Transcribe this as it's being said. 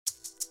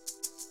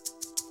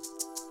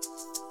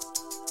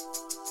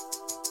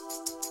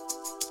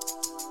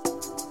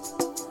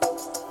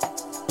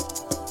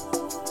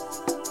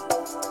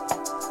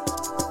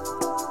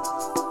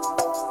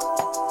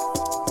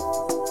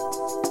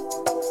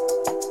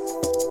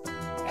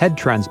head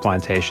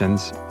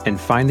transplantations, and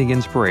finding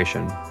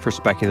inspiration for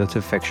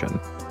speculative fiction,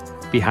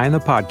 behind the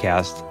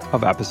podcast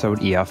of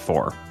episode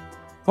EF4.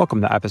 Welcome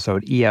to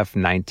episode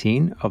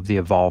EF19 of the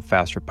Evolve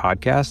Faster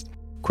podcast.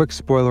 Quick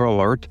spoiler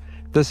alert,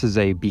 this is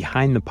a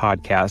behind the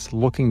podcast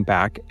looking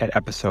back at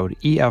episode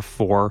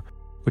EF4,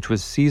 which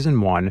was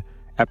season 1,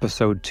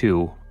 episode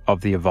 2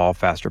 of the Evolve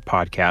Faster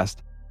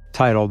podcast,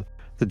 titled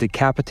The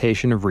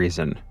Decapitation of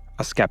Reason,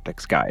 A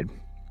Skeptic's Guide.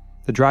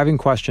 The driving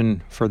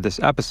question for this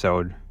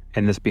episode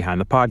and this behind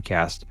the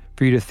podcast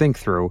for you to think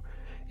through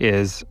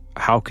is,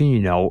 how can you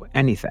know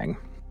anything?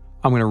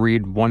 I'm going to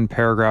read one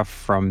paragraph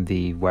from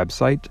the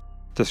website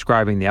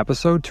describing the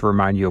episode to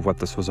remind you of what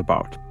this was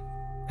about.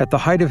 At the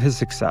height of his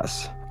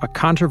success, a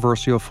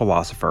controversial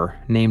philosopher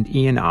named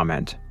Ian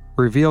Ament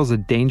reveals a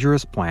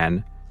dangerous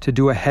plan to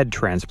do a head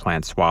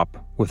transplant swap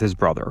with his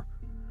brother.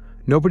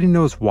 Nobody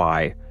knows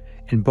why,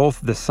 and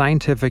both the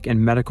scientific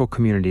and medical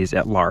communities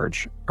at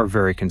large are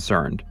very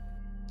concerned.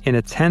 In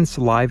a tense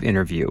live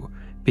interview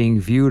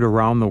being viewed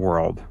around the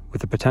world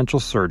with a potential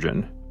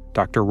surgeon,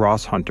 Dr.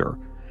 Ross Hunter,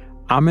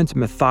 Ament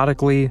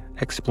methodically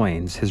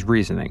explains his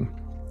reasoning.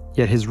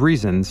 Yet his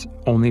reasons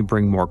only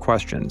bring more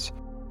questions.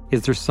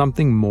 Is there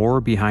something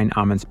more behind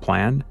Ament's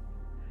plan?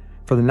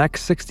 For the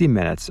next 60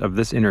 minutes of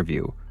this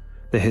interview,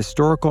 the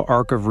historical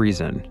arc of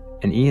reason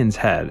and Ian's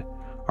head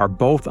are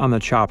both on the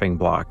chopping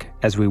block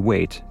as we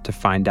wait to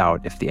find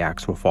out if the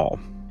axe will fall.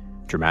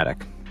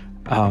 Dramatic.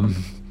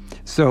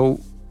 So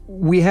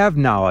we have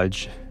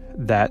knowledge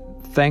that,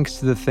 thanks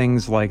to the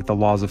things like the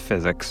laws of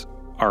physics,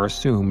 are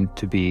assumed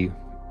to be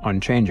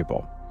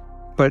unchangeable.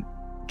 But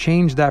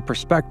change that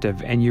perspective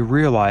and you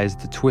realize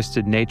the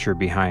twisted nature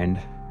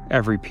behind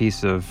every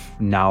piece of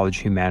knowledge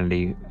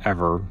humanity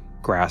ever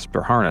grasped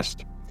or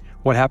harnessed.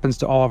 What happens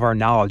to all of our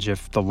knowledge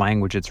if the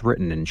language it's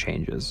written in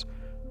changes?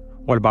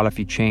 What about if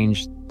you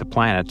change the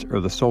planet or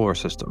the solar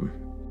system?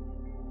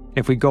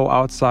 If we go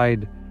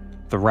outside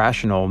the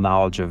rational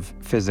knowledge of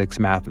physics,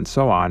 math, and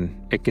so on,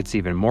 it gets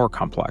even more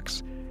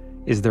complex.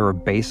 Is there a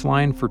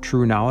baseline for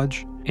true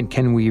knowledge? And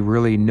can we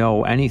really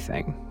know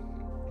anything?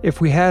 If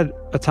we had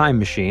a time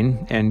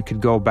machine and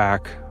could go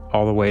back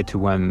all the way to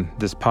when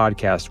this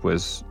podcast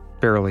was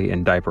barely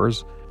in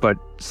diapers, but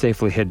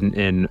safely hidden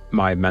in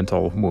my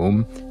mental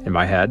womb, in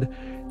my head,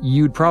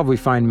 you'd probably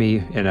find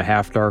me in a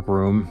half-dark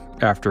room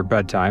after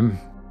bedtime,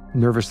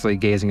 nervously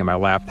gazing at my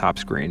laptop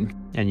screen,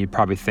 and you'd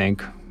probably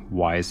think,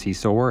 why is he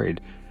so worried?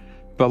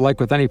 But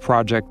like with any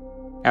project,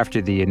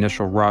 after the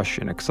initial rush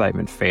and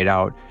excitement fade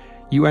out,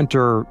 you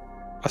enter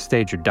a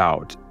stage of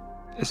doubt,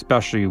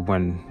 especially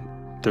when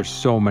there's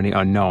so many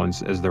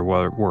unknowns as there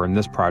were in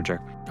this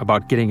project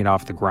about getting it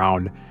off the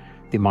ground,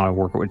 the amount of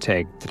work it would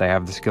take. Did I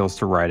have the skills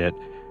to write it?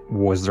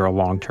 Was there a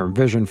long-term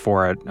vision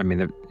for it? I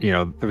mean,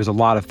 there was a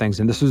lot of things,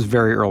 and this was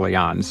very early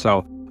on.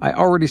 So I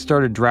already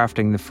started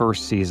drafting the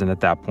first season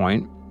at that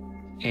point,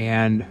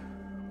 and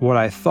what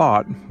I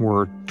thought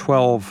were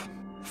 12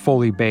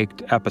 fully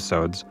baked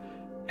episodes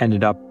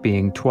ended up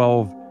being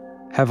 12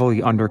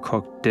 heavily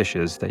undercooked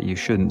dishes that you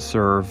shouldn't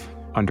serve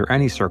under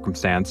any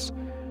circumstance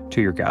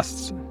to your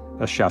guests.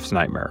 A chef's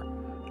nightmare.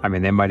 I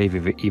mean, they might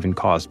even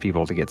cause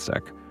people to get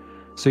sick.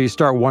 So you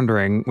start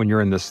wondering, when you're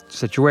in this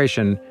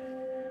situation,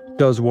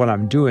 does what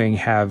I'm doing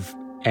have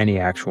any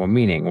actual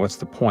meaning? What's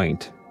the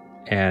point?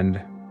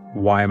 And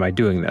why am I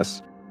doing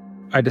this?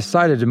 I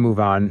decided to move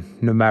on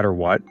no matter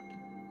what.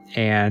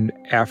 And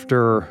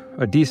after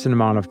a decent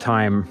amount of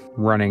time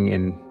running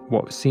in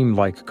what seemed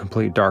like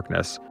complete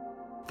darkness,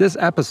 this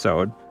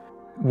episode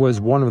was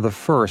one of the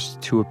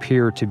first to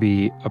appear to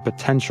be a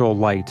potential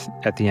light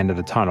at the end of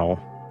the tunnel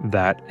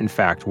that, in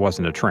fact,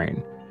 wasn't a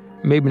train.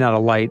 Maybe not a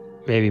light,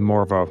 maybe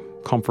more of a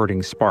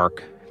comforting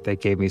spark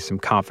that gave me some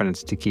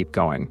confidence to keep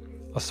going.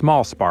 A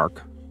small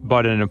spark,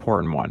 but an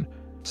important one.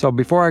 So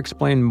before I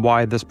explain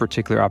why this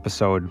particular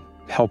episode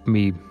helped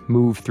me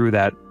move through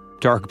that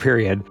dark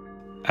period,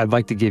 I'd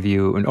like to give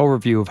you an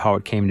overview of how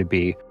it came to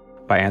be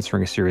by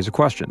answering a series of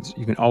questions.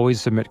 You can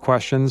always submit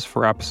questions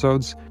for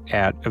episodes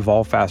at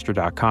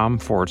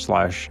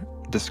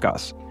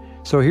evolvefaster.com/discuss.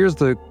 So here's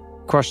the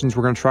questions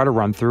we're going to try to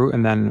run through,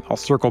 and then I'll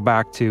circle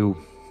back to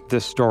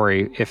this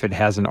story if it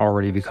hasn't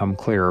already become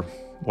clear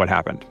what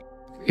happened.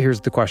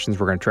 Here's the questions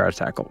we're going to try to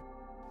tackle.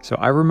 So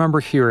I remember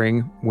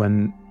hearing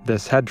when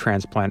this head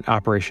transplant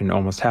operation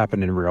almost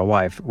happened in real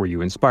life. Were you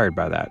inspired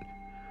by that?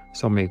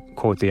 So let me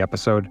quote the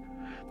episode.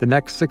 The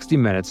next 60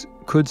 minutes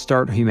could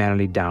start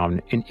humanity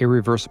down an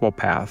irreversible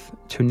path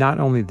to not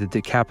only the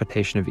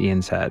decapitation of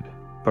Ian's head,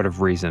 but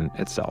of reason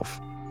itself.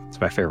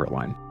 It's my favorite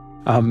line.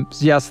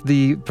 So yes,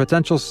 the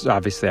potential,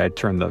 obviously I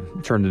turned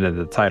it into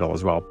the title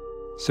as well.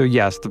 So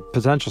yes, the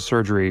potential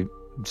surgery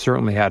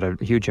certainly had a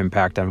huge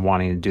impact on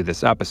wanting to do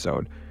this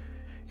episode.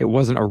 It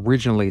wasn't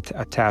originally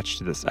attached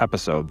to this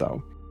episode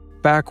though.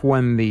 Back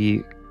when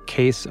the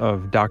case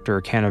of Dr.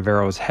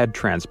 Canavero's head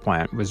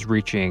transplant was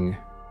reaching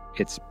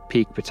its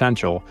peak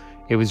potential,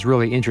 it was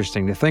really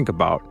interesting to think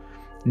about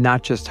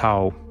not just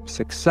how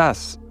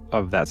success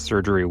of that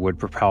surgery would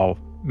propel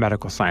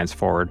medical science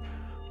forward,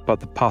 but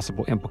the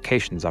possible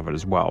implications of it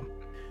as well.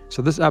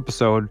 So this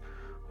episode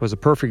was a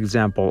perfect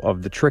example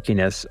of the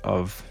trickiness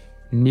of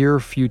near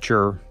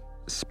future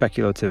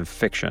speculative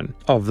fiction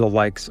of the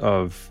likes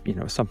of,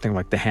 something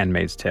like The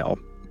Handmaid's Tale,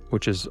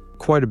 which is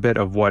quite a bit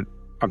of what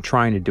I'm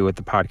trying to do with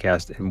the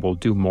podcast and will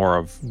do more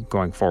of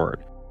going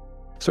forward.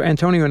 So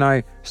Antonio and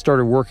I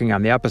started working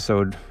on the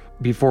episode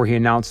before he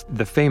announced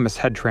the famous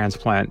head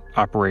transplant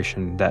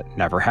operation that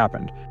never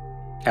happened.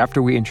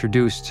 After we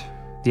introduced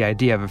the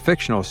idea of a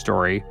fictional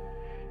story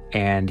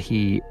and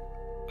he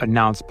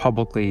announced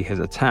publicly his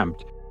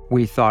attempt,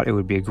 we thought it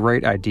would be a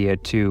great idea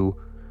to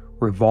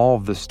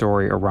revolve the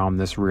story around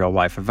this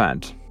real-life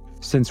event.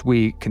 Since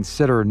we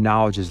consider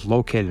knowledge is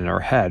located in our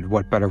head,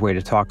 what better way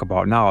to talk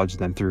about knowledge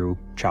than through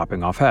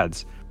chopping off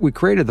heads? We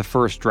created the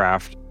first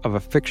draft of a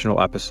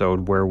fictional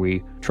episode where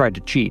we tried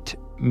to cheat.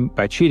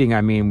 By cheating,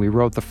 I mean we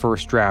wrote the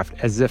first draft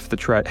as if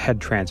the head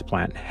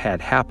transplant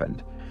had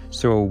happened.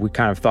 So we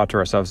kind of thought to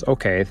ourselves,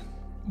 okay,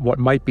 what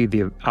might be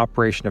the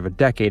operation of a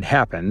decade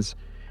happens,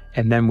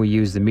 and then we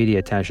use the media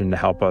attention to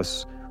help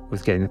us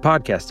with getting the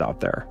podcast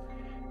out there.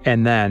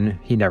 And then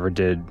he never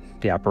did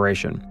the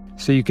operation.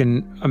 So you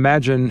can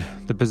imagine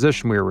the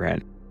position we were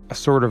in, a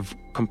sort of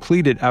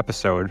completed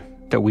episode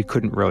that we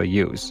couldn't really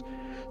use.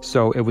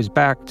 So it was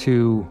back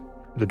to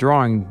the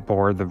drawing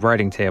board, the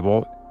writing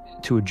table,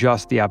 to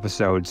adjust the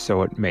episode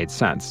so it made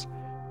sense.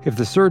 If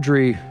the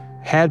surgery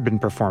had been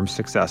performed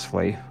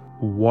successfully,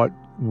 what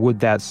would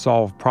that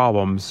solve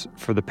problems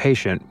for the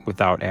patient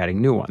without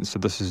adding new ones? So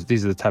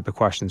these are the type of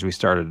questions we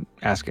started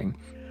asking.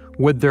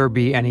 Would there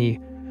be any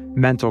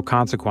mental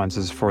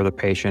consequences for the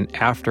patient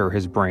after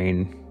his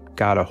brain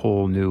got a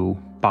whole new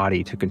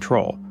body to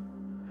control?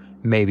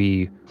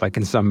 Maybe like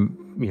in some,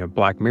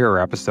 Black Mirror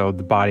episode,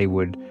 the body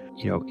would,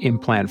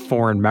 implant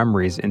foreign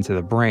memories into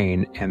the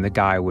brain and the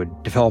guy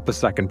would develop a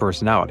second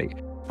personality.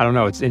 I don't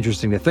know, it's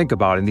interesting to think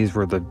about, and these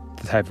were the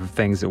type of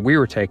things that we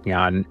were taking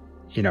on,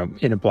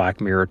 in a Black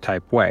Mirror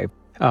type way.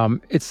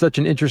 It's such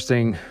an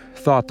interesting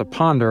thought to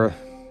ponder,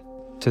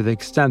 to the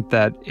extent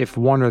that if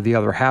one or the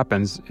other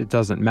happens, it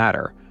doesn't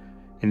matter.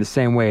 In the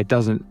same way, it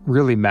doesn't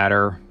really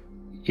matter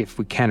if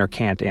we can or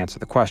can't answer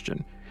the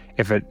question.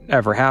 If it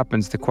ever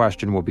happens, the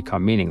question will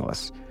become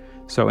meaningless.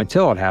 So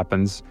until it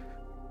happens,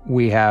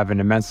 we have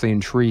an immensely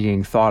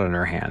intriguing thought in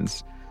our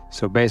hands.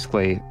 So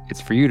basically, it's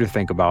for you to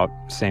think about,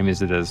 same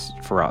as it is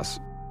for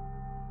us.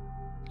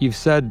 You've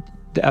said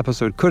the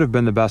episode could have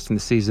been the best in the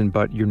season,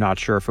 but you're not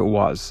sure if it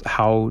was.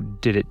 How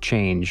did it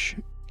change?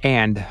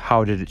 And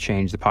how did it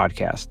change the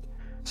podcast?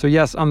 So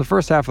yes, on the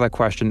first half of that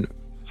question,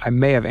 I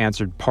may have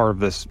answered part of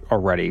this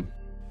already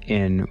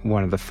in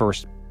one of the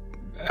first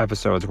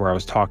episodes where I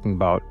was talking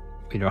about,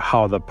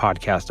 how the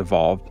podcast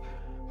evolved.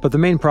 But the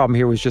main problem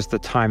here was just the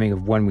timing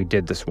of when we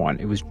did this one.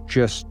 It was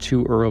just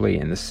too early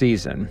in the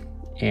season,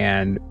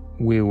 and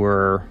we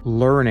were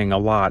learning a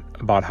lot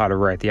about how to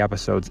write the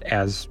episodes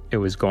as it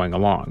was going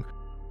along.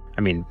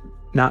 I mean,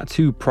 not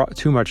too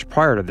much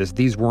prior to this,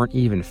 these weren't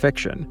even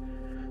fiction.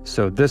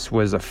 So this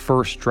was a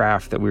first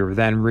draft that we were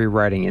then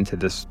rewriting into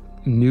this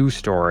new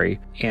story.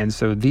 And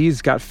so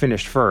these got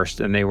finished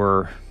first, and they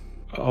were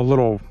a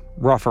little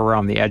rough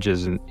around the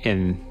edges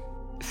in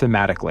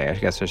thematically, I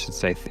guess I should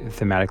say,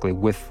 thematically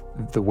with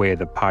the way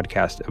the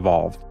podcast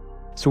evolved.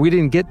 So we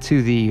didn't get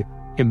to the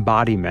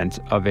embodiment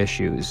of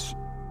issues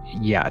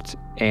yet.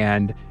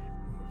 And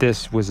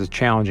this was a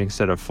challenging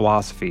set of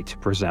philosophy to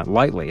present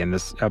lightly in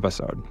this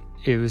episode.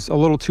 It was a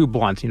little too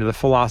blunt. The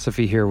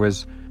philosophy here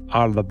was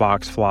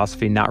out-of-the-box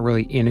philosophy, not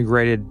really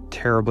integrated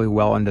terribly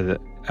well into the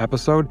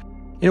episode.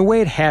 In a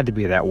way, it had to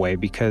be that way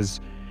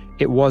because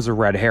it was a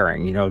red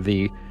herring.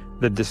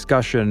 The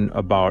discussion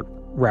about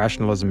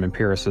rationalism,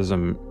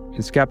 empiricism,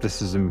 and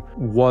skepticism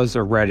was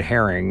a red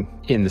herring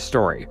in the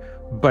story,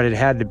 but it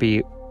had to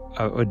be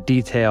a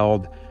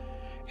detailed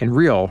and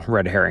real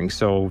red herring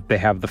so they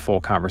have the full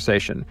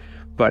conversation.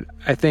 But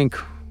I think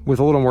with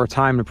a little more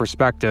time and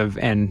perspective,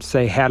 and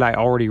say had I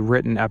already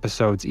written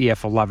episodes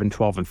EF 11,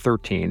 12, and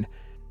 13,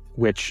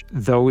 which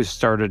those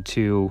started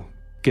to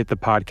get the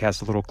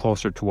podcast a little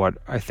closer to what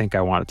I think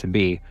I want it to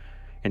be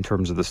in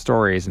terms of the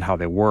stories and how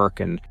they work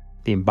and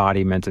the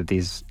embodiment of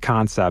these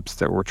concepts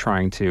that we're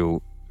trying to,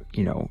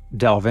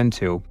 delve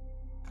into.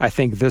 I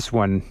think this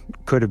one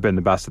could have been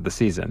the best of the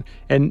season.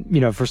 And,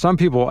 for some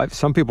people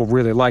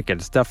really like it.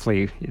 It's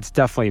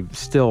definitely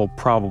still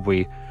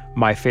probably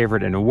my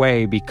favorite in a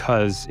way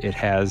because it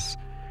has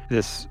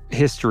this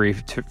history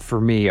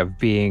for me of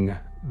being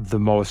the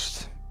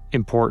most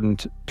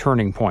important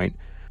turning point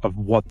of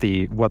what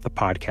the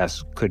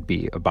podcast could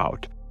be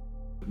about.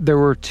 There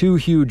were two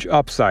huge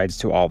upsides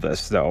to all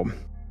this, though.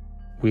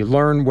 We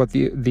learned what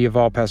the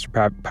Evolve Pastor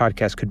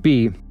podcast could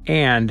be,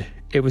 and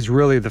it was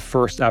really the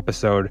first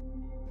episode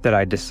that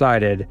I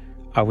decided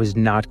I was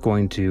not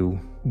going to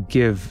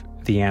give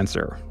the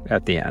answer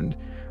at the end.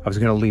 I was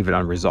going to leave it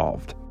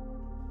unresolved.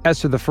 As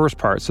to the first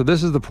part, so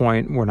this is the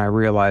point when I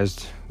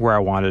realized where I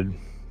wanted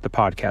the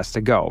podcast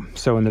to go.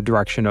 So in the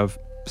direction of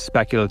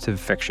speculative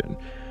fiction,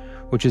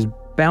 which is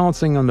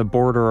balancing on the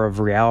border of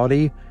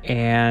reality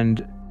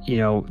and,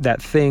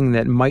 that thing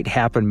that might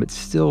happen but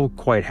still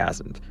quite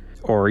hasn't.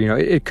 or,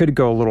 it could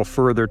go a little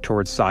further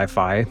towards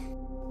sci-fi,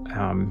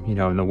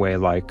 in the way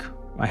like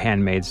A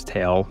Handmaid's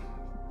Tale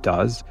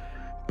does.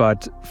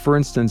 But for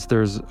instance,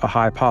 there's a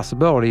high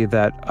possibility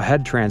that a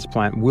head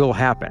transplant will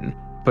happen,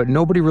 but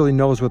nobody really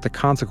knows what the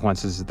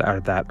consequences of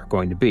that are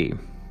going to be.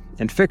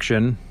 And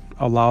fiction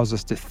allows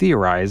us to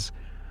theorize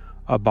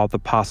about the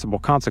possible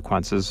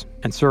consequences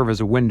and serve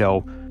as a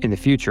window in the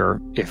future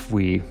if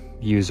we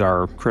use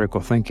our critical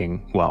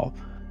thinking well.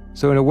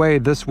 So in a way,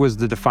 this was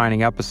the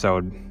defining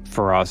episode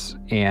for us,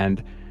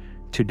 and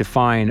to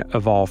define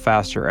Evolve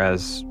Faster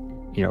as,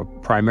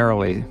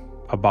 primarily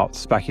about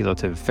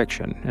speculative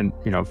fiction and,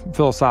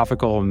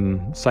 philosophical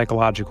and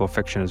psychological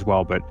fiction as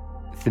well, but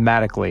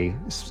thematically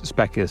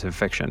speculative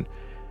fiction.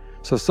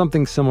 So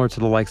something similar to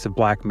the likes of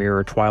Black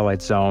Mirror,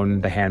 Twilight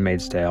Zone, The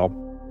Handmaid's Tale.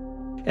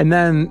 And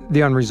then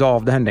the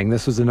unresolved ending.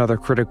 This was another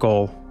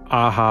critical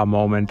aha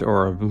moment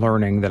or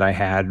learning that I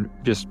had,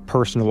 just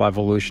personal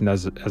evolution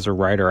as a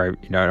writer.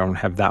 I don't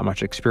have that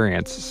much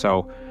experience,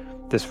 so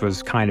this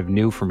was kind of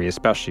new for me,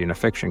 especially in a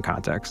fiction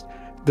context.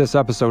 This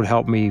episode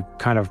helped me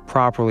kind of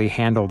properly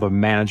handle the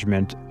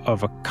management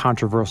of a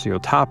controversial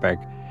topic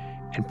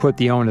and put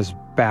the onus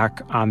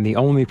back on the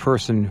only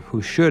person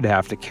who should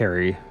have to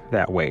carry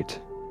that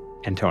weight,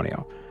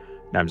 Antonio.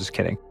 No, I'm just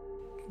kidding.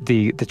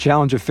 The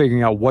challenge of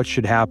figuring out what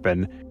should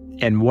happen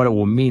and what it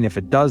will mean if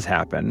it does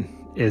happen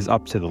is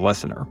up to the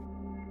listener.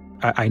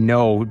 I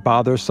know it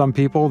bothers some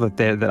people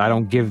that I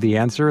don't give the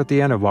answer at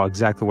the end of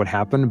exactly what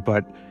happened,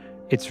 but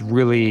it's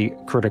really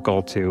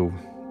critical to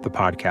the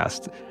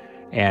podcast.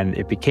 And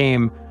it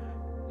became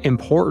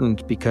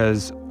important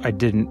because I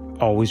didn't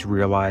always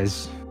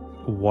realize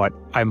what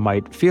I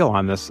might feel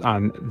on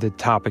the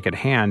topic at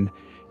hand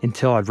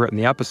until I've written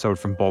the episode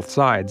from both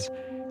sides.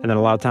 And then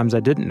a lot of times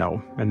I didn't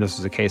know, and this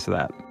was a case of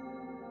that.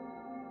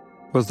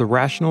 Was the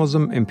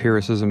rationalism,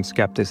 empiricism,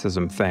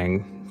 skepticism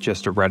thing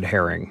just a red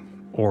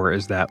herring, or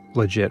is that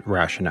legit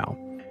rationale?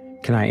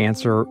 Can I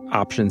answer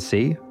option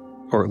C,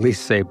 or at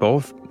least say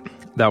both?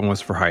 That one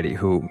was for Heidi,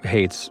 who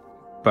hates,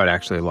 but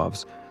actually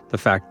loves, the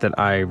fact that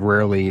I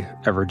rarely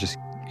ever just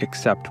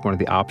accept one of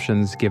the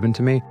options given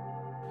to me.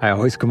 I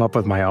always come up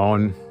with my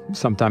own,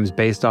 sometimes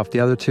based off the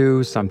other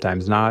two,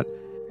 sometimes not.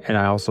 And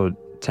I also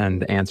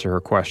tend to answer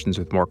her questions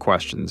with more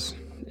questions.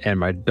 And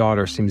my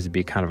daughter seems to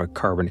be kind of a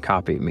carbon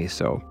copy of me,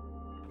 so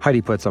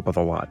Heidi puts up with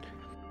a lot.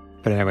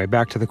 But anyway,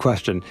 back to the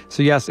question.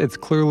 So yes, it's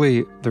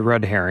clearly the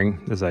red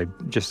herring, as I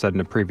just said in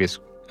a previous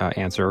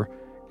answer,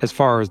 as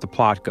far as the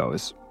plot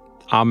goes.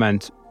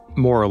 Ament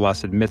more or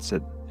less admits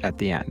it at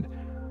the end.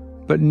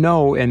 But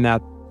no, in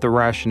that the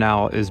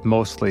rationale is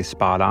mostly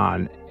spot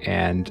on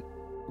and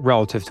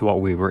relative to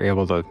what we were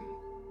able to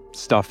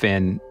stuff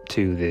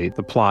into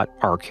the plot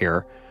arc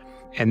here.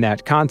 And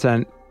that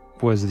content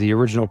was the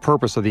original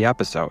purpose of the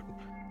episode,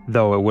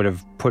 though it would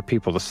have put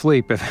people to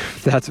sleep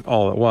if that's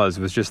all it was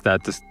just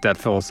that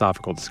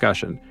philosophical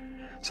discussion.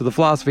 So the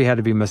philosophy had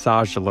to be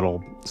massaged a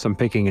little, some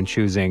picking and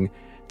choosing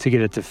to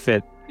get it to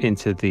fit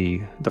into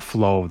the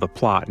flow of the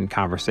plot and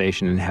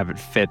conversation and have it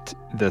fit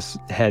this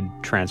head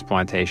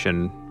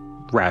transplantation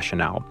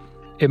rationale.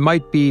 It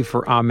might be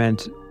for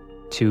Ament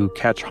to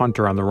catch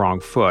Hunter on the wrong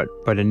foot,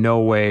 but in no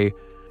way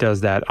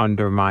does that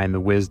undermine the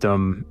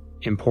wisdom,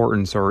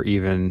 importance, or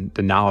even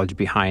the knowledge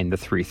behind the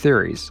three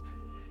theories.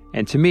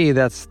 And to me,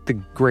 that's the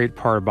great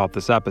part about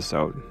this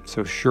episode.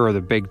 So sure,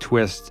 the big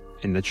twist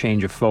and the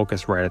change of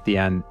focus right at the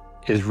end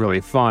is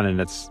really fun, and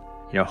it's,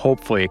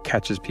 hopefully it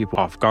catches people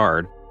off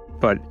guard.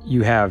 But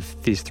you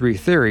have these three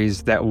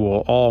theories that will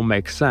all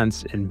make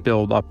sense and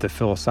build up the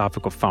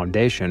philosophical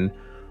foundation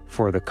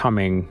for the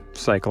coming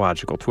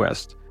psychological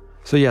twist.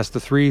 So yes,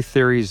 the three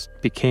theories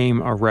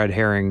became a red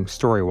herring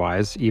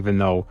story-wise, even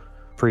though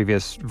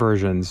previous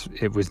versions,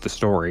 it was the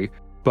story.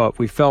 But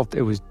we felt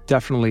it was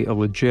definitely a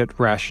legit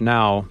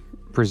rationale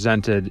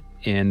presented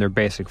in their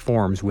basic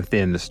forms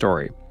within the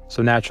story.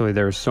 So naturally,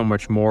 there's so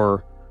much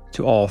more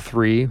to all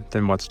three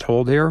than what's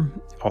told here,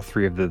 all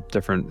three of the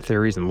different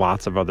theories and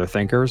lots of other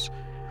thinkers.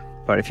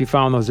 But if you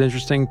found those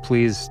interesting,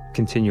 please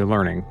continue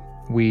learning.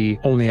 We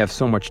only have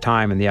so much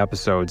time in the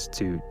episodes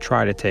to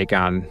try to take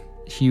on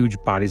huge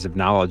bodies of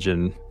knowledge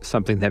and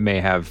something that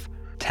may have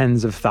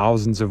tens of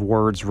thousands of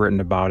words written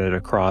about it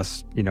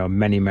across,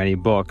 many, many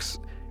books.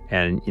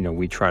 And,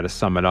 we try to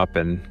sum it up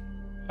in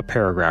a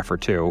paragraph or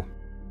two.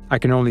 I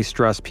can only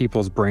stress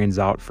people's brains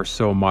out for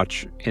so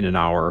much in an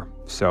hour.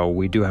 So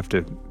we do have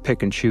to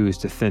pick and choose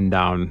to thin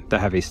down the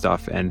heavy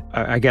stuff. And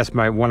I guess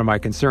one of my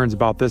concerns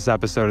about this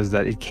episode is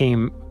that it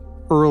came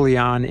early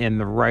on in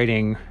the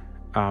writing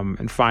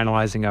and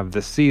finalizing of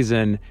the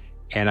season.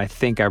 And I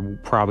think I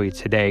probably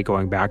today,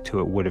 going back to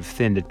it, would have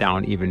thinned it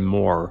down even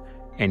more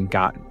and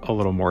got a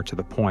little more to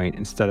the point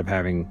instead of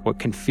having what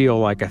can feel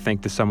like, I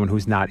think, to someone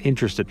who's not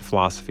interested in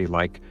philosophy,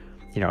 like,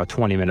 a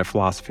 20-minute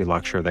philosophy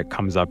lecture that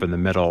comes up in the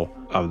middle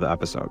of the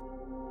episode.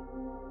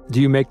 Do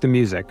you make the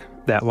music?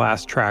 That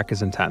last track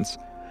is intense.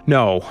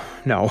 No.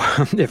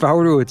 If I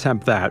were to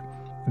attempt that,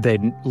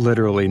 they'd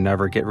literally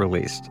never get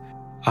released.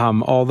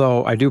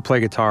 Although I do play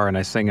guitar and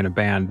I sing in a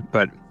band,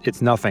 but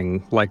it's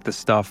nothing like the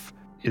stuff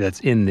that's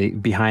in the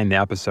behind the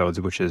episodes,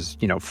 which is,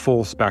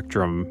 full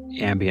spectrum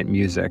ambient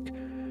music.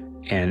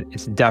 And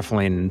it's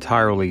definitely an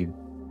entirely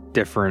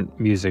different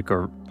music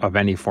or of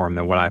any form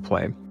than what I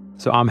play.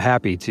 So I'm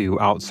happy to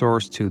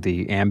outsource to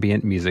the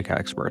ambient music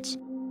experts.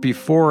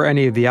 Before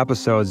any of the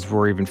episodes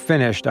were even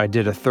finished, I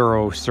did a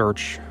thorough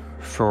search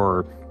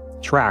for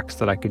tracks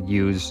that I could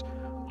use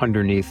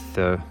underneath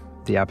the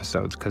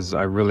episodes, because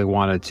I really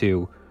wanted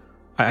to.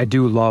 I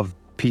do love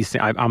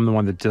piecing. I'm the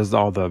one that does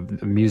all the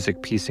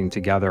music piecing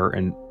together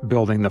and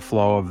building the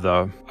flow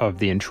of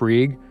the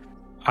intrigue.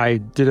 I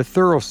did a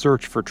thorough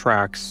search for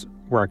tracks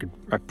where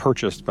I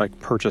purchased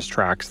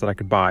tracks that I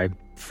could buy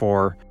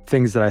for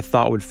things that I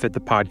thought would fit the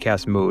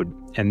podcast mood.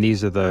 And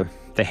these are the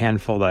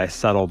handful that I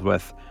settled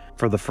with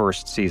for the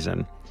first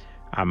season.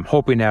 I'm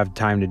hoping to have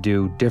time to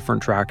do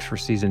different tracks for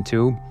season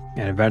 2.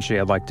 And eventually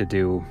I'd like to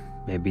do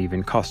maybe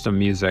even custom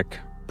music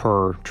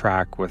per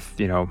track with,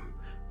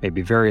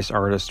 maybe various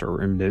artists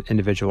or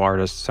individual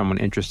artists, someone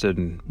interested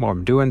in what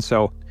I'm doing.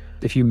 So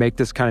if you make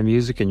this kind of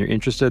music and you're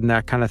interested in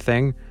that kind of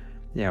thing,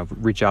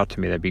 reach out to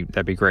me.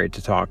 That'd be great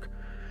to talk.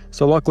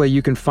 So luckily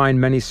you can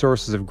find many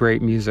sources of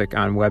great music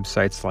on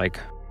websites like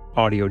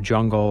Audio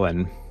Jungle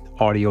and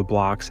Audio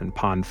Blocks and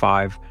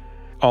Pond5.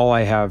 All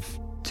I have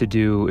to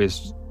do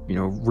is,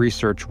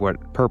 research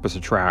what purpose a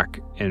track,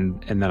 and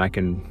then I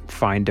can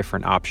find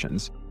different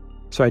options.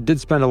 So I did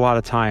spend a lot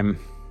of time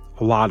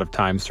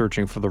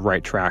searching for the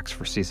right tracks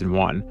for season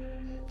 1.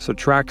 So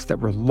tracks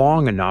that were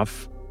long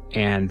enough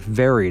and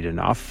varied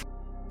enough.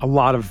 A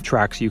lot of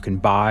tracks you can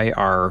buy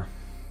are,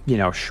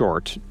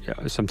 short,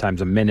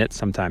 sometimes a minute,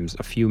 sometimes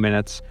a few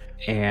minutes.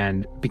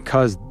 And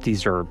because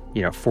these are,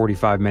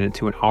 45-minute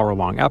to an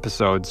hour-long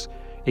episodes,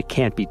 it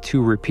can't be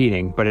too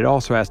repeating, but it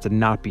also has to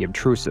not be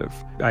obtrusive.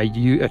 I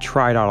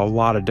tried out a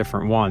lot of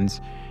different ones,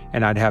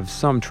 and I'd have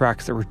some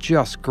tracks that were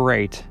just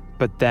great,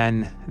 but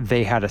then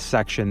they had a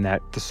section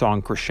that the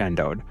song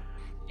crescendoed,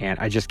 and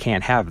I just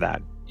can't have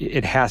that.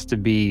 It has to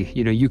be,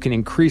 you can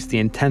increase the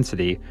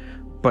intensity,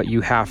 but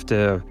you have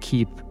to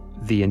keep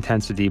the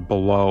intensity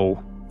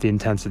below the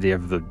intensity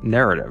of the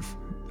narrative,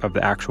 of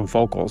the actual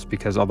vocals,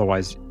 because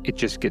otherwise it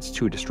just gets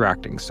too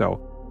distracting.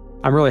 So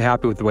I'm really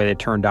happy with the way they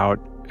turned out,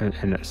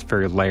 and it's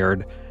very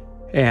layered.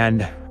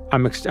 And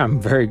I'm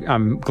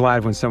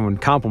glad when someone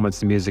compliments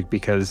the music,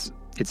 because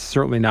it's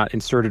certainly not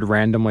inserted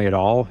randomly at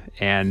all,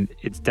 and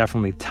it's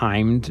definitely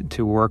timed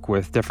to work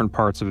with different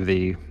parts of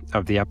the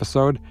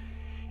episode.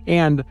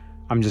 And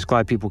I'm just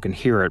glad people can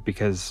hear it,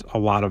 because a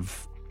lot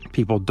of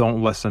people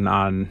don't listen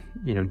on,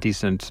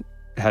 decent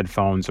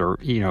headphones, or,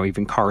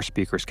 even car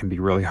speakers can be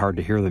really hard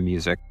to hear the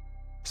music.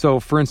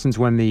 So for instance,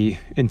 when the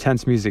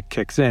intense music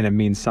kicks in, it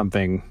means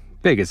something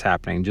big is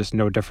happening, just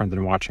no different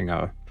than watching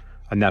a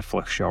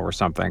Netflix show or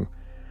something.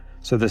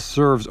 So this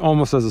serves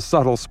almost as a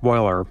subtle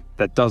spoiler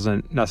that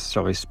doesn't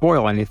necessarily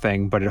spoil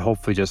anything, but it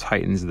hopefully just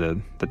heightens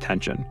the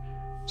tension.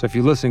 So if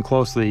you listen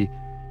closely,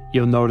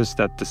 you'll notice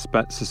that the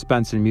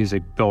suspense in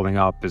music building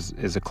up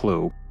is a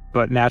clue.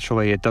 But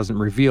naturally, it doesn't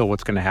reveal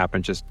what's going to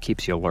happen, just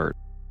keeps you alert.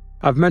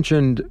 I've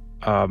mentioned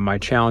my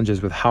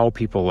challenges with how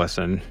people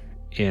listen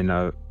in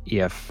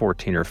EF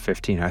 14 or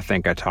 15. I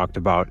think I talked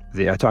about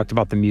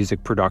the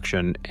music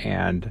production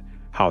and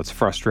how it's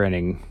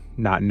frustrating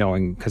not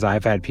knowing, because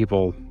I've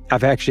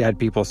actually had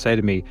people say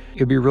to me,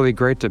 it'd be really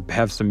great to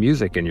have some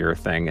music in your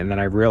thing. And then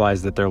I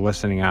realized that they're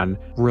listening on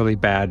really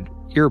bad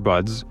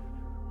earbuds,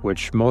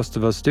 which most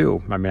of us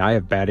do. I mean, I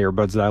have bad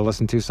earbuds that I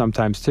listen to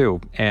sometimes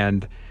too.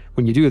 And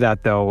when you do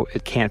that, though,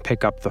 it can't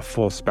pick up the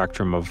full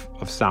spectrum of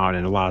sound,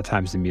 and a lot of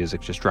times the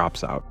music just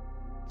drops out.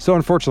 So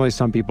unfortunately,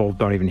 some people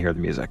don't even hear the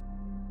music.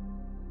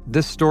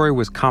 This story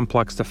was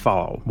complex to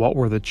follow. What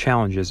were the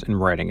challenges in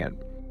writing it?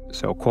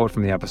 So, quote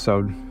from the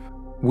episode,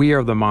 "We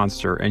are the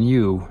monster, and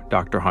you,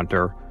 Dr.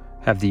 Hunter,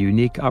 have the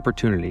unique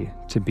opportunity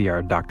to be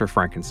our Dr.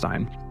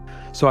 Frankenstein."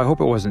 So I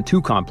hope it wasn't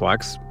too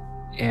complex.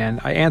 And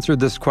I answered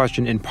this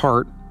question in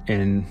part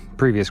in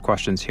previous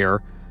questions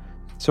here.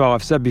 So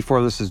I've said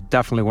before, this is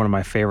definitely one of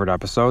my favorite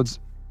episodes,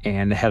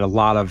 and it had a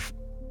lot of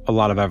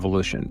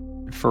evolution.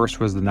 First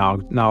was the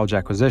knowledge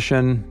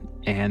acquisition,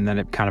 and then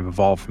it kind of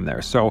evolved from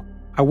there. So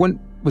I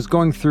was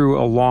going through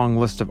a long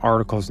list of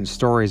articles and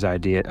stories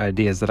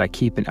ideas that I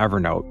keep in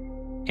Evernote.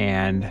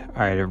 And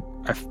I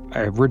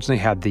originally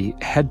had the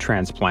head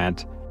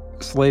transplant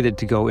slated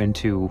to go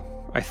into,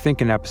 I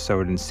think, an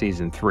episode in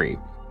season 3.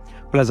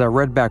 But as I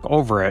read back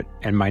over it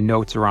and my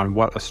notes around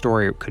what a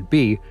story could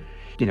be,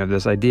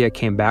 this idea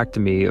came back to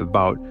me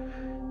about,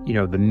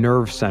 the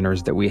nerve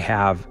centers that we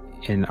have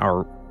in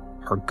our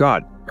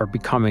gut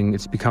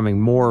it's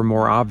becoming more and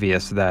more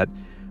obvious that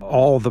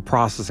all the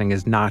processing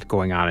is not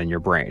going on in your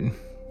brain.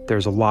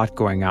 There's a lot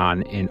going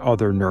on in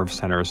other nerve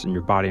centers in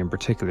your body, in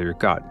particular your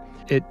gut.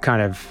 It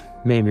kind of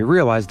made me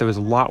realize there was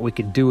a lot we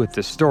could do with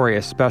this story,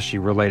 especially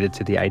related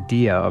to the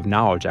idea of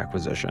knowledge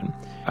acquisition.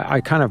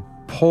 I kind of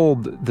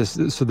pulled this,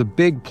 so the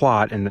big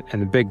plot and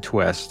the big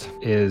twist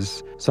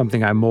is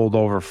something I mulled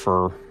over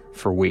for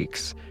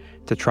weeks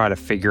to try to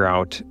figure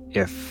out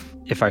if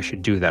I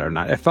should do that or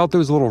not. I felt it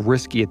was a little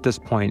risky at this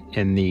point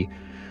in the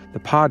the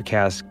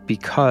podcast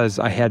because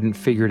I hadn't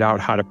figured out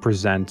how to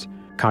present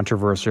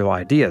controversial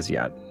ideas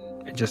yet.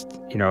 It just,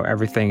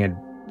 everything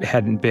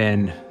hadn't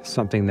been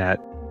something that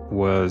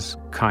was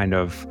kind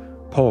of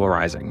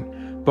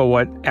polarizing. But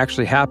what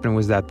actually happened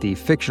was that the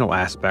fictional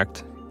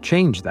aspect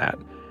changed that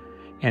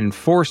and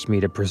forced me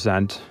to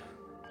present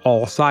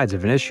all sides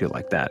of an issue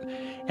like that.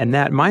 And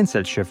that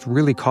mindset shift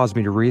really caused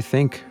me to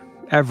rethink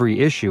every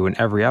issue and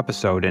every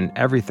episode and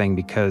everything,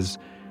 because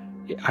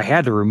I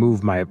had to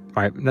remove I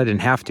didn't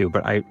have to,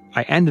 but I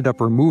ended up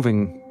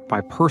removing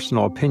my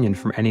personal opinion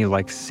from any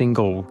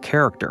single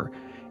character.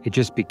 It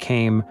just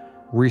became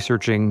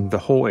researching the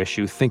whole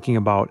issue, thinking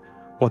about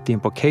what the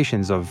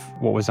implications of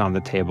what was on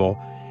the table,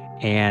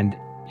 and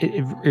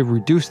it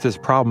reduced this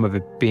problem of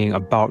it being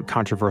about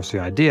controversial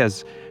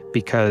ideas,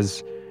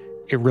 because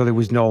it really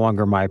was no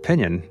longer my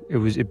opinion.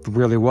 It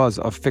really was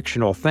a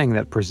fictional thing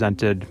that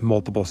presented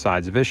multiple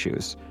sides of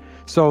issues.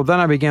 So then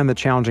I began the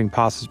challenging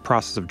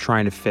process of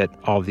trying to fit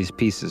all of these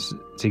pieces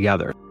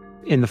together.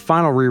 In the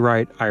final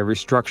rewrite, I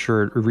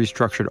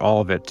restructured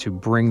all of it to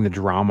bring the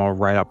drama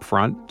right up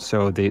front.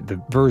 So the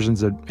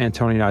versions that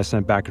Antonio and I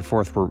sent back and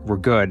forth were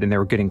good, and they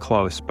were getting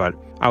close, but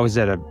I was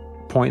at a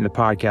point in the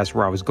podcast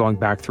where I was going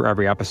back through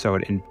every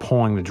episode and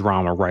pulling the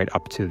drama right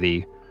up to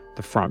the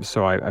front.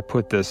 So I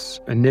put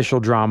this initial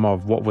drama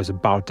of what was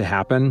about to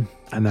happen,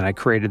 and then I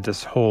created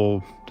this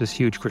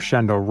huge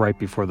crescendo right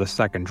before the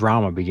second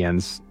drama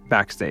begins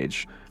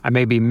backstage. I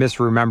may be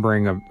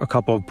misremembering a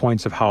couple of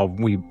points of how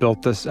we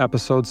built this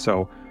episode,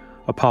 so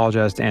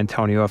apologize to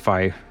Antonio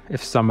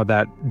if some of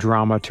that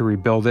drama to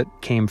rebuild it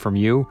came from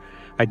you.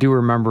 I do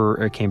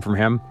remember it came from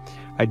him.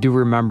 I do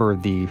remember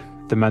the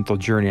mental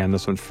journey on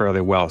this one fairly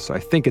well, so I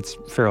think it's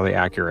fairly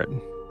accurate.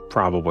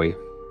 Probably,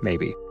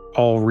 maybe.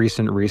 All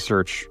recent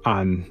research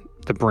on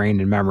the brain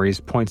and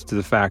memories points to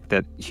the fact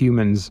that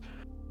humans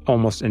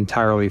almost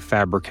entirely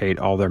fabricate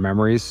all their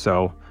memories,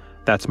 so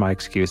that's my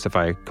excuse if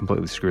I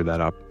completely screw that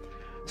up.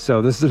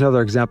 So this is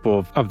another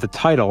example of the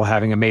title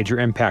having a major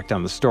impact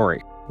on the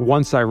story.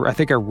 Once I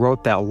think I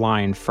wrote that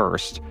line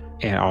first,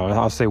 and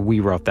I'll say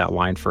we wrote that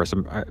line first,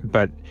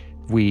 but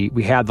we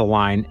had the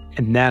line,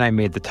 and then I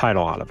made the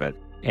title out of it.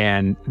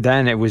 And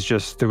then it was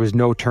just, there was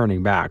no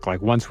turning back.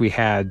 Once we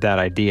had that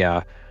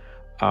idea,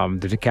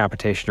 the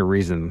decapitation of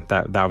reason,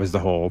 that was the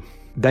whole.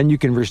 Then you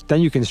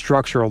can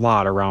structure a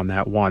lot around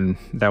that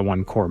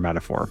one core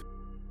metaphor.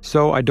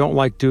 So I don't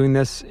like doing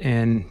this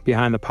in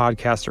behind the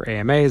podcast or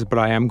AMAs, but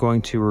I am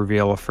going to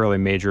reveal a fairly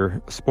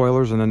major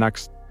spoilers in the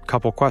next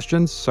couple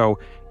questions. So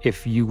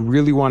if you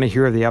really want to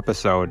hear the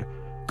episode,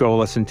 go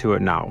listen to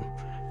it now,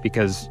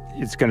 because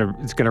it's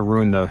gonna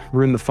ruin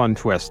the fun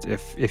twist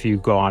if you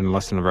go on and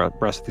listen to the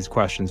rest of these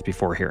questions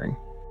before hearing.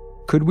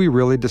 Could we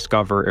really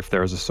discover if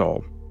there is a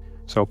soul?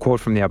 So a quote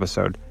from the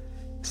episode: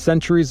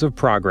 "Centuries of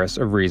progress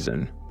of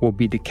reason will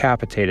be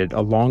decapitated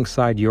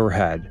alongside your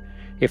head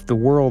if the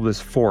world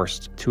is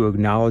forced to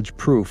acknowledge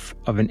proof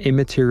of an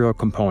immaterial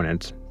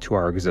component to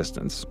our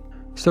existence."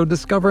 So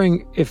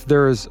discovering if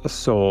there is a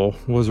soul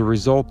was a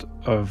result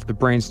of the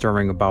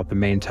brainstorming about the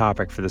main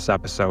topic for this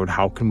episode: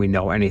 how can we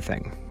know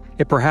anything?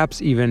 It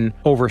perhaps even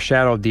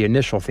overshadowed the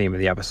initial theme of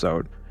the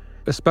episode,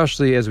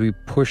 especially as we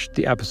pushed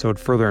the episode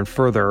further and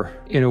further.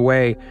 In a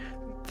way,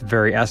 the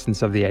very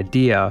essence of the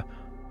idea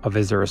of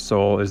is there a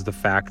soul is the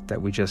fact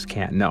that we just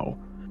can't know.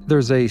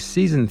 There's a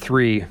season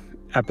 3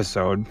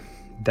 episode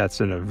that's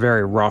in a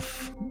very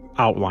rough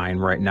outline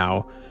right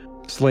now,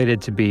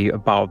 slated to be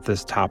about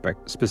this topic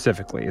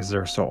specifically, is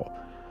there a soul?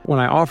 When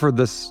I offered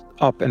this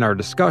up in our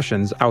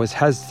discussions, I was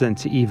hesitant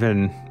to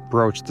even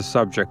broach the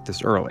subject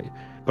this early,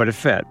 but it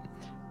fit.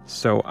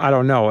 So I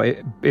don't know,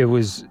 it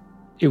was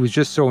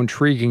just so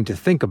intriguing to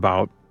think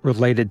about,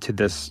 related to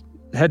this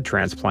head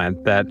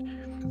transplant, that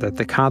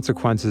the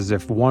consequences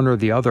if one or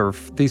the other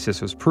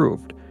thesis was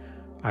proved.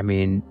 I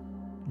mean,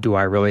 do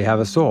I really have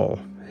a soul?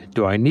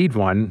 Do I need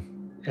one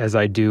as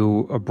I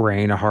do a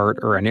brain, a heart,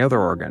 or any other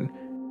organ?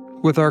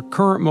 With our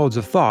current modes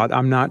of thought,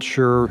 I'm not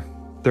sure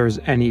there's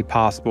any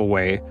possible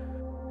way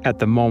at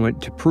the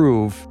moment to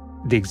prove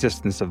the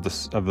existence of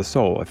the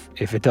soul,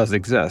 if it does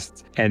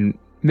exist. And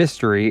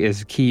mystery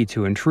is key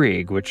to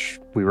intrigue, which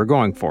we were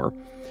going for.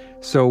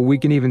 So we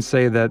can even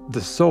say that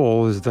the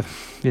soul is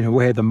in a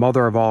way, the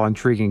mother of all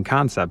intriguing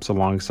concepts,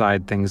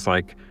 alongside things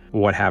like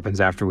what happens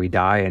after we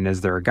die and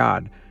is there a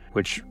God?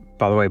 Which,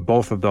 by the way,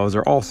 both of those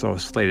are also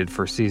slated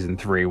for season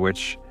 3,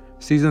 which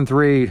season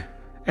 3,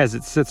 as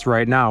it sits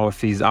right now,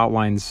 if these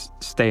outlines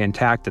stay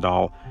intact at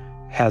all,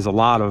 has a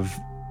lot of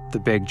the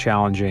big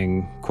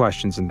challenging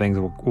questions and things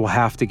will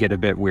have to get a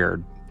bit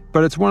weird.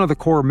 But it's one of the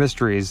core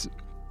mysteries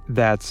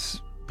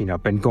that's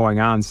been going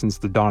on since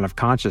the dawn of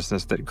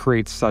consciousness that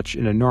creates such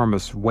an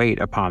enormous weight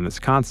upon this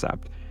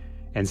concept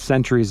and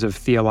centuries of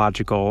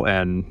theological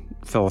and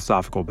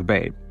philosophical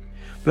debate.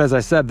 But as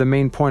I said, the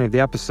main point of the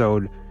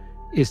episode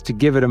is to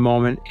give it a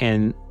moment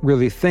and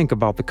really think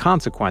about the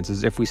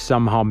consequences if we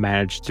somehow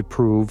manage to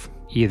prove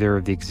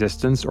either the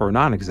existence or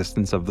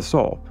non-existence of the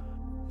soul.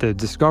 The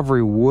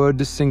discovery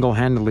would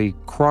single-handedly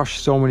crush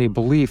so many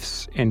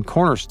beliefs and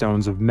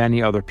cornerstones of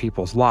many other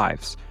people's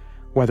lives,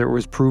 whether it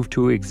was proved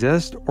to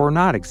exist or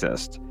not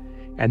exist.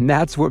 And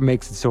that's what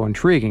makes it so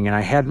intriguing. And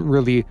I hadn't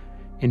really,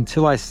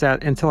 until I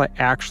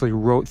actually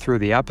wrote through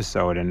the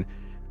episode, and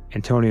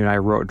Antonio and I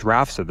wrote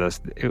drafts of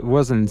this, it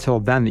wasn't until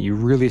then that you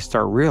really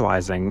start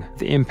realizing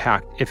the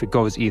impact if it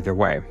goes either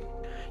way.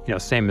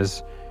 Same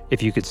as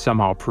if you could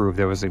somehow prove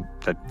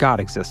that God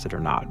existed or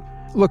not.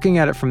 Looking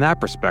at it from that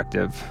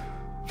perspective,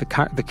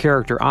 the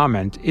character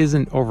Ament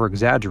isn't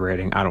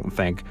over-exaggerating, I don't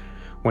think,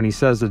 when he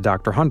says to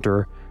Dr.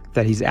 Hunter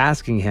that he's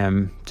asking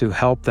him to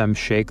help them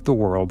shake the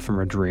world from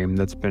a dream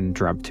that's been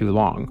dreamt too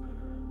long.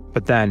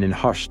 But then in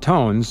hushed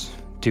tones,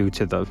 due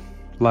to the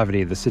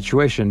levity of the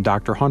situation,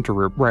 Dr. Hunter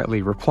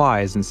rightly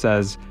replies and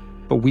says,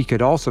 "But we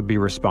could also be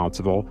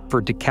responsible for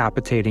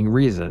decapitating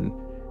reason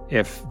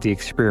if the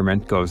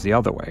experiment goes the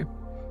other way."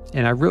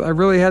 And I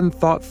really hadn't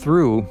thought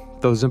through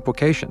those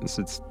implications.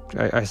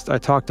 I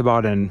talked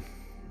about in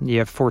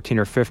EF 14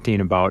 or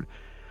 15 about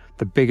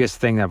the biggest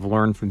thing I've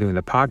learned from doing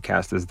the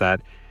podcast is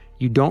that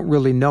you don't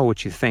really know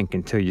what you think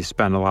until you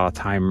spend a lot of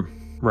time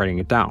writing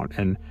it down.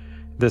 And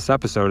this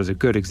episode is a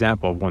good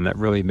example of one that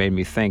really made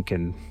me think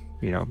and,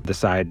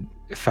 decide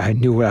if I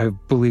knew what I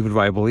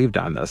believed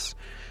on this.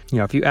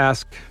 If you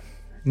ask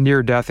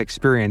near-death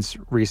experience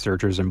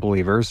researchers and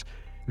believers,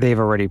 they've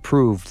already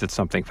proved that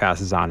something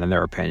passes on in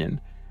their opinion.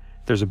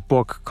 There's a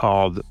book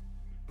called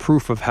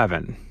Proof of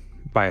Heaven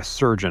by a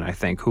surgeon, I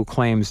think, who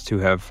claims to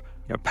have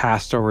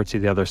passed over to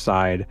the other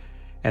side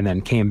and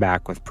then came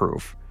back with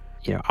proof.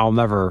 I'll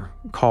never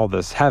call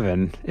this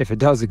heaven if it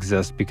does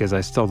exist, because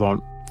I still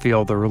don't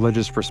feel the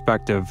religious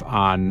perspective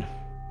on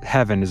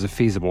heaven is a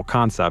feasible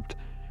concept,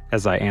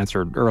 as I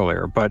answered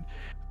earlier. But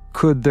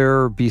could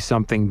there be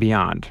something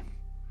beyond?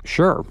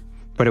 Sure,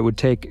 but it would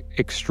take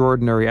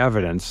extraordinary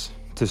evidence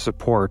to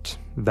support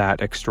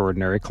that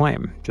extraordinary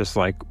claim, just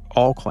like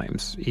all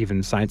claims,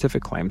 even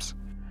scientific claims.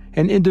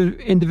 And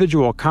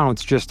individual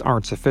accounts just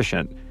aren't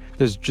sufficient.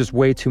 There's just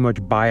way too much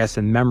bias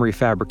and memory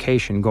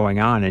fabrication going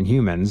on in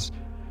humans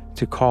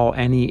to call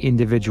any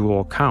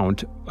individual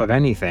account of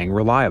anything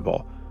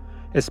reliable,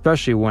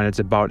 especially when it's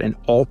about an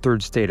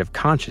altered state of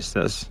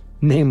consciousness,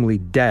 namely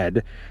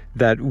dead,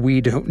 that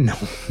we don't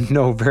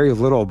know very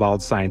little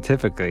about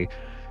scientifically.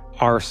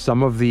 Are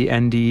some of the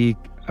NDE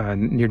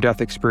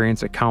near-death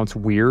experience accounts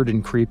weird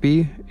and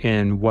creepy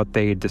in what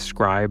they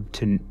describe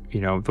to,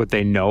 what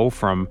they know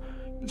from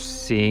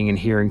seeing and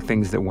hearing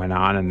things that went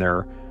on in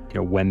their,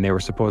 when they were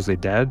supposedly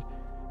dead?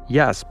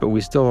 Yes, but we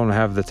still don't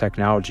have the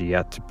technology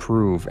yet to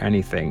prove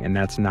anything, and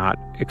that's not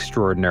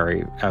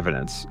extraordinary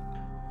evidence.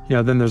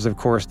 Then there's, of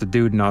course, the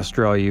dude in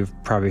Australia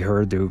you've probably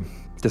heard who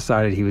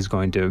decided he was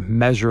going to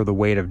measure the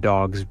weight of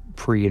dogs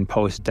pre- and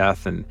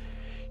post-death, and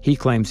he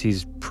claims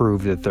he's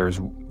proved that there's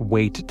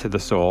weight to the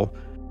soul.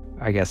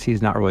 I guess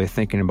he's not really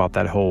thinking about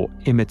that whole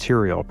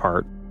immaterial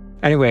part.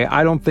 Anyway,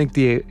 I don't think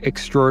the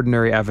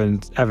extraordinary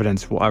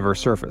evidence will ever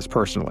surface,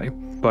 personally.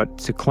 But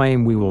to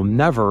claim we will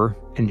never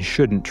and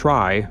shouldn't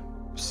try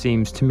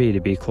seems to me to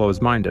be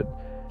closed-minded.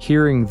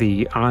 Hearing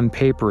the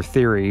on-paper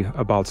theory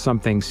about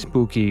something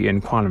spooky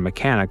in quantum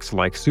mechanics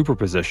like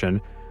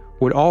superposition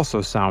would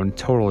also sound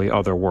totally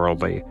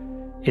otherworldly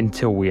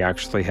until we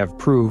actually have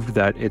proved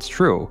that it's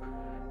true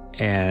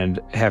and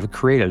have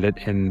created it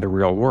in the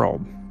real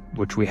world,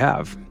 which we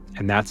have.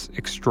 And that's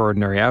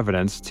extraordinary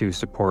evidence to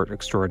support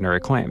extraordinary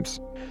claims.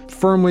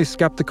 Firmly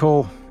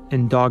skeptical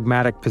and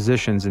dogmatic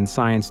positions in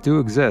science do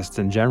exist,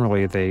 and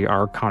generally they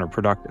are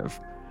counterproductive.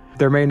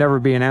 There may never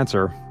be an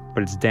answer,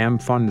 but it's damn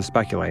fun to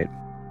speculate.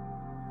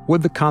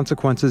 Would the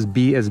consequences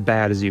be as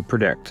bad as you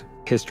predict,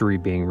 history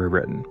being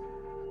rewritten?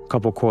 A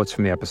couple quotes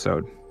from the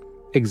episode.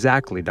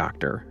 Exactly,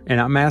 Doctor. And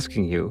I'm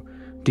asking you,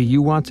 do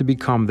you want to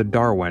become the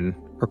Darwin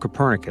or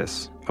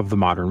Copernicus of the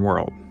modern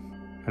world?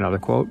 Another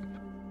quote.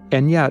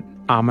 And yet,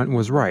 Ament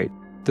was right.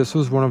 This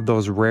was one of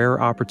those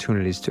rare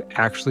opportunities to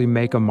actually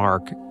make a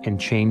mark and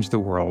change the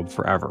world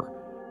forever,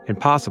 and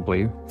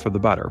possibly for the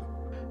better.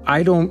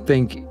 I don't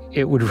think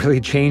it would really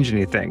change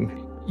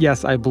anything.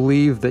 Yes, I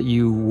believe that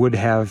you would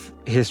have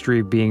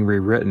history being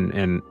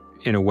rewritten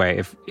in a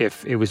way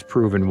if it was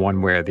proven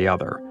one way or the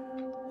other.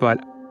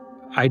 But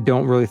I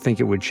don't really think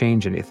it would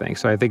change anything.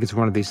 So I think it's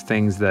one of these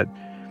things that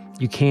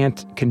you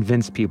can't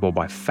convince people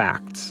by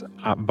facts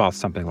about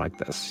something like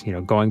this.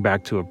 Going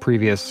back to a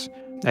previous,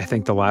 I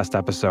think the last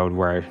episode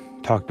where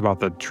I talked about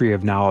the tree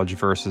of knowledge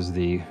versus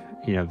the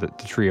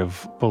tree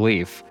of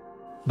belief.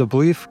 The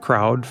belief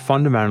crowd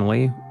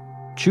fundamentally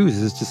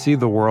chooses to see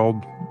the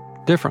world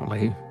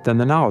differently than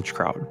the knowledge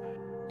crowd,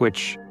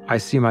 which I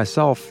see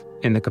myself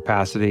in the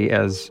capacity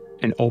as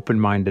an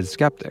open-minded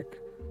skeptic.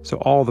 So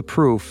all the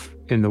proof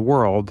in the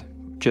world,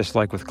 just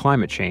like with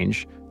climate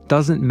change,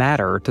 doesn't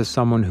matter to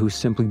someone who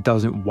simply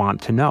doesn't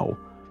want to know.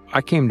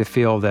 I came to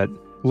feel that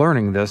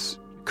learning this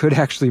could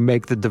actually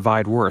make the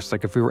divide worse.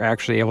 Like if we were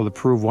actually able to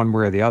prove one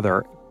way or the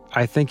other,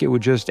 I think it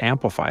would just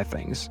amplify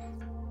things.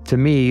 To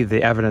me,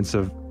 the evidence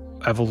of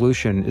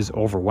evolution is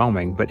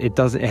overwhelming, but it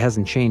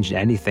hasn't changed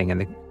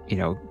anything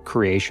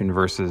creation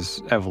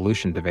versus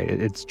evolution debate.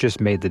 It's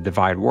just made the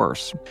divide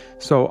worse.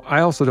 So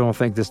I also don't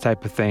think this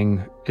type of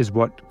thing is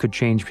what could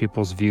change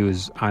people's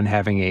views on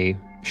having a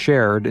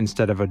shared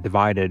instead of a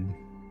divided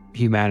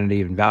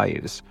humanity and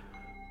values.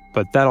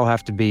 But that'll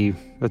have to be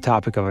the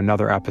topic of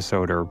another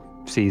episode or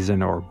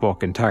season or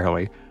book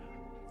entirely.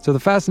 So the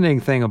fascinating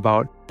thing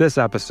about this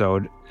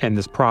episode and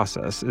this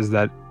process is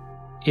that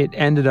it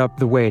ended up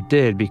the way it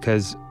did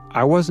because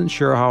I wasn't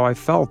sure how I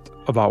felt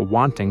about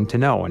wanting to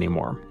know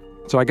anymore.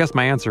 So I guess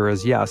my answer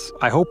is yes,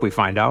 I hope we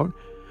find out.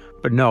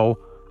 But no,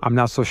 I'm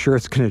not so sure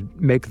it's going to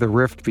make the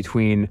rift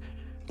between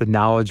the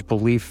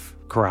knowledge-belief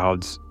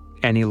crowds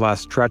any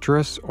less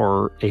treacherous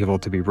or able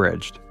to be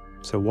bridged.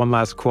 So one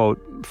last quote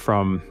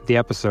from the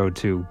episode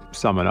to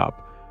sum it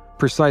up.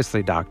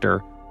 "Precisely,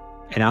 Doctor.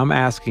 And I'm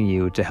asking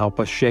you to help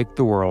us shake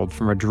the world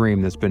from a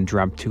dream that's been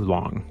dreamt too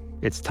long.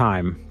 It's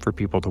time for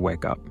people to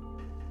wake up."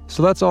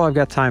 So that's all I've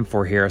got time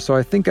for here. So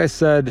I think I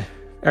said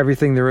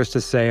everything there is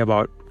to say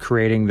about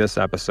creating this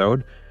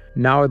episode.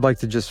 Now I'd like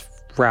to just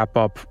wrap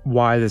up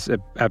why this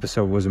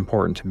episode was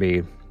important to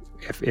me,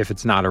 if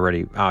it's not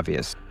already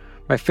obvious.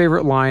 My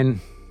favorite line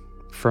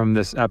from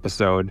this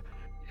episode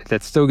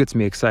that still gets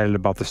me excited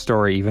about the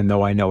story, even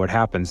though I know what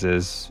happens,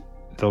 is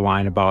the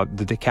line about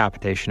the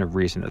decapitation of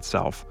reason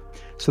itself.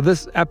 So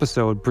this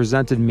episode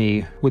presented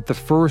me with the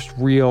first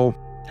real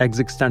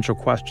existential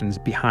questions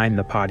behind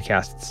the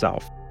podcast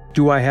itself.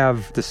 Do I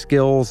have the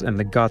skills and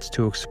the guts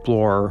to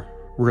explore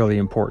really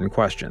important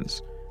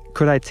questions?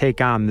 Could I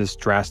take on this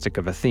drastic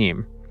of a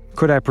theme?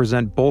 Could I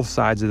present both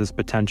sides of this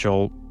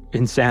potential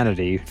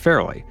insanity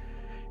fairly?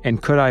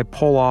 And could I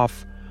pull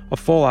off a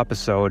full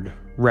episode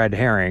red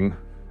herring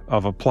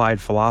of applied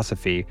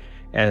philosophy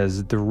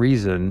as the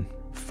reason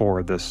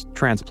for this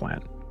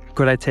transplant?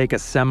 Could I take a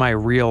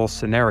semi-real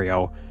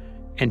scenario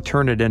and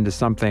turn it into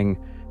something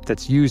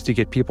that's used to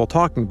get people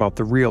talking about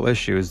the real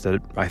issues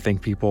that I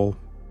think people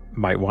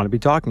might want to be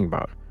talking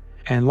about?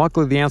 And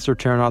luckily the answer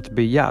turned out to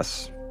be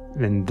yes.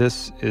 And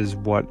this is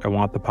what I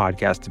want the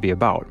podcast to be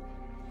about.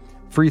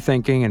 Free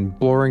thinking and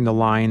blurring the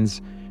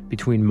lines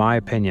between my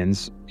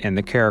opinions and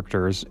the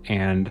characters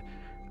and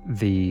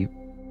the,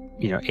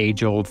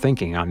 age-old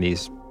thinking on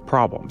these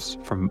problems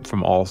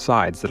from all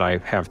sides that I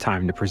have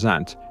time to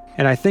present.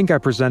 And I think I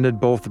presented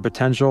both the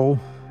potential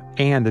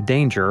and the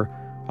danger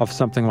of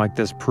something like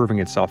this proving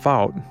itself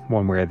out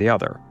one way or the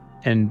other.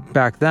 And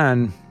back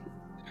then,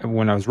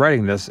 when I was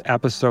writing this,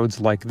 episodes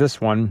like this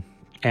one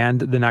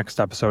and the next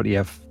episode,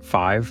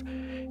 EF5,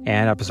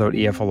 and episode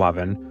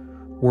EF11,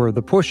 were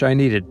the push I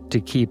needed to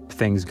keep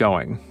things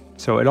going.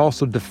 So it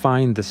also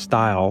defined the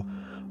style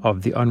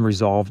of the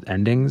unresolved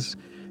endings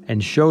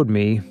and showed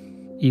me,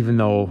 even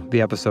though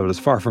the episode is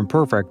far from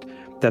perfect,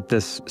 that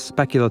this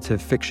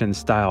speculative fiction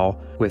style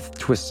with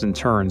twists and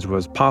turns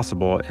was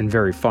possible and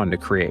very fun to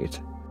create.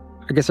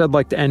 I guess I'd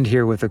like to end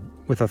here with a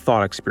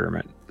thought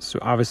experiment. So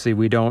obviously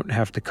we don't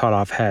have to cut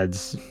off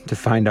heads to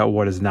find out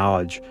what is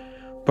knowledge,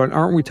 but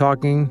aren't we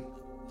talking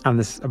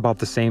about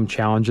the same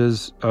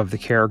challenges of the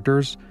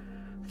characters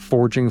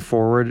forging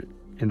forward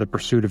in the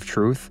pursuit of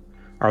truth?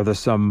 Are there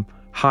some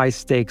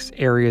high-stakes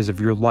areas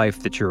of your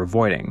life that you're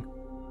avoiding?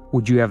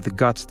 Would you have the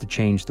guts to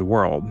change the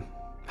world?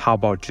 How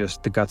about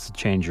just the guts to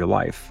change your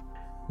life?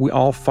 We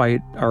all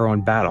fight our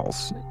own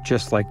battles,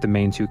 just like the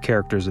main two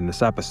characters in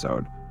this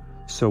episode.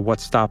 So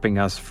what's stopping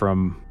us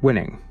from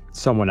winning?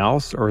 Someone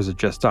else, or is it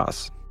just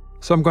us?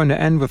 So I'm going to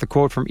end with a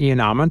quote from Ian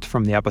Ament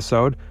from the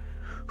episode,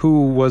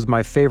 who was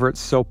my favorite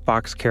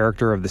soapbox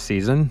character of the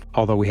season,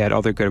 although we had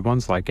other good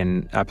ones like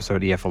in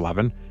episode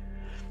EF11.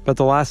 But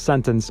the last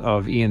sentence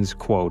of Ian's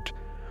quote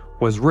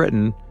was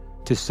written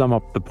to sum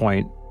up the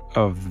point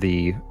of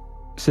the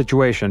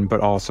situation, but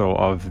also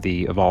of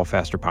the Evolve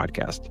Faster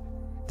podcast.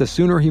 The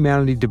sooner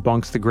humanity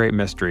debunks the great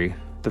mystery,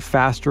 the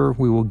faster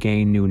we will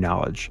gain new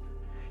knowledge.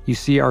 You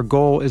see, our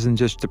goal isn't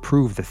just to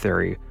prove the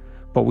theory,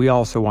 but we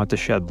also want to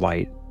shed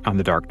light on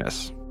the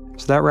darkness.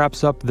 So that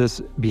wraps up this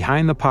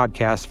Behind the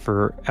Podcast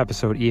for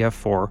episode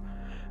EF4.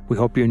 We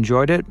hope you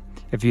enjoyed it.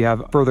 If you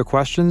have further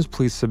questions,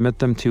 please submit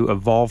them to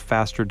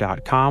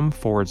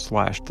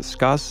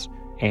evolvefaster.com/discuss.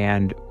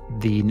 And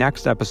the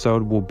next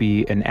episode will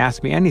be an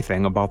Ask Me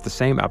Anything about the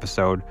same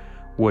episode,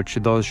 which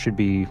those should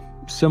be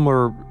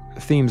similar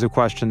themes of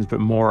questions,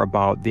 but more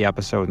about the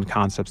episode and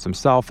concepts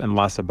themselves and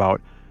less about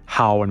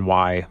how and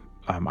why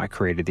I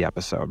created the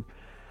episode.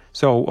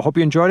 So hope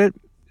you enjoyed it.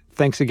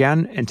 Thanks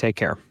again and take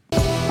care.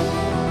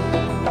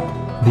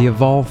 The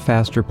Evolve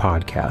Faster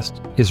podcast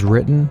is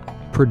written,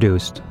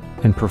 produced,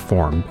 and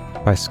performed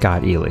by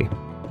Scott Ely.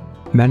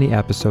 Many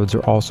episodes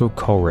are also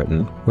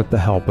co-written with the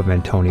help of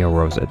Antonio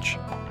Rosich.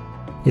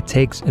 It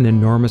takes an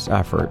enormous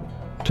effort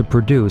to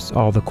produce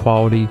all the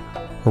quality,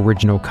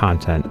 original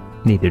content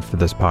needed for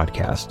this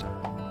podcast.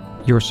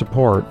 Your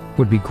support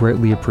would be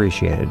greatly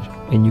appreciated,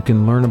 and you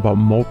can learn about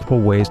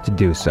multiple ways to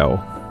do so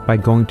by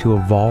going to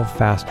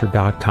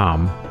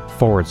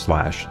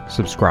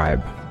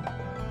evolvefaster.com/subscribe.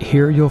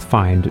 Here you'll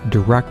find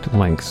direct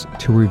links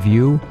to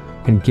review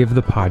and give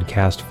the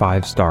podcast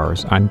 5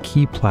 stars on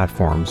key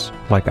platforms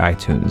like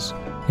iTunes,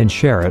 and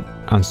share it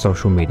on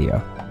social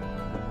media.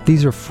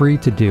 These are free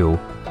to do,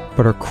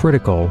 but are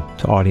critical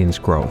to audience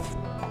growth.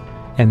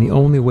 And the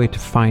only way to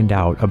find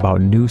out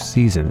about new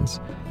seasons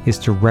is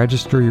to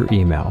register your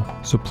email,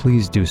 so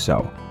please do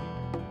so.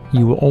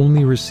 You will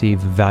only receive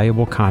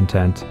valuable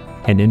content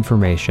and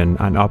information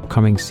on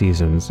upcoming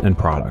seasons and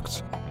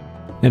products.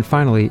 And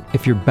finally,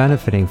 if you're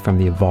benefiting from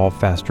the Evolve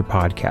Faster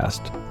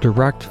podcast,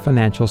 direct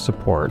financial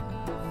support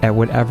at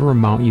whatever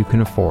amount you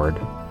can afford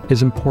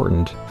is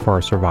important for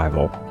our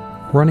survival.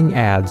 Running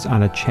ads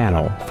on a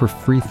channel for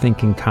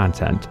free-thinking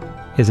content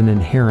is an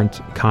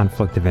inherent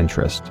conflict of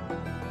interest.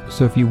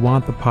 So if you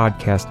want the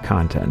podcast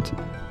content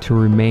to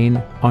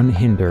remain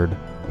unhindered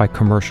by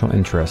commercial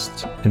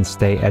interests and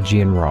stay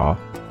edgy and raw,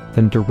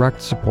 then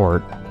direct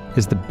support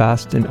is the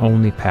best and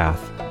only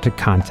path to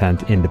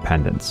content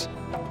independence.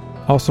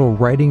 Also,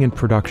 writing and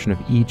production of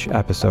each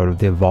episode of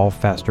the Evolve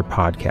Faster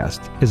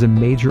podcast is a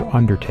major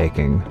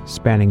undertaking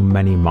spanning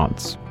many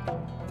months.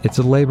 It's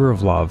a labor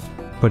of love,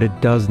 but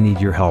it does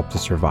need your help to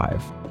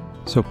survive.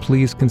 So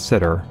please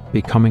consider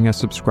becoming a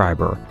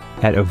subscriber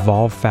at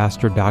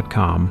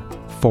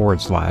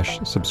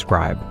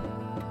evolvefaster.com/subscribe.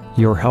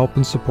 Your help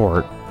and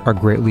support are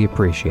greatly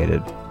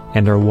appreciated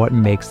and are what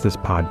makes this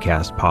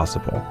podcast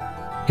possible.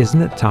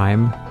 Isn't it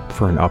time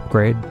for an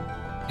upgrade?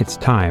 It's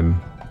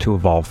time to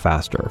evolve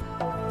faster.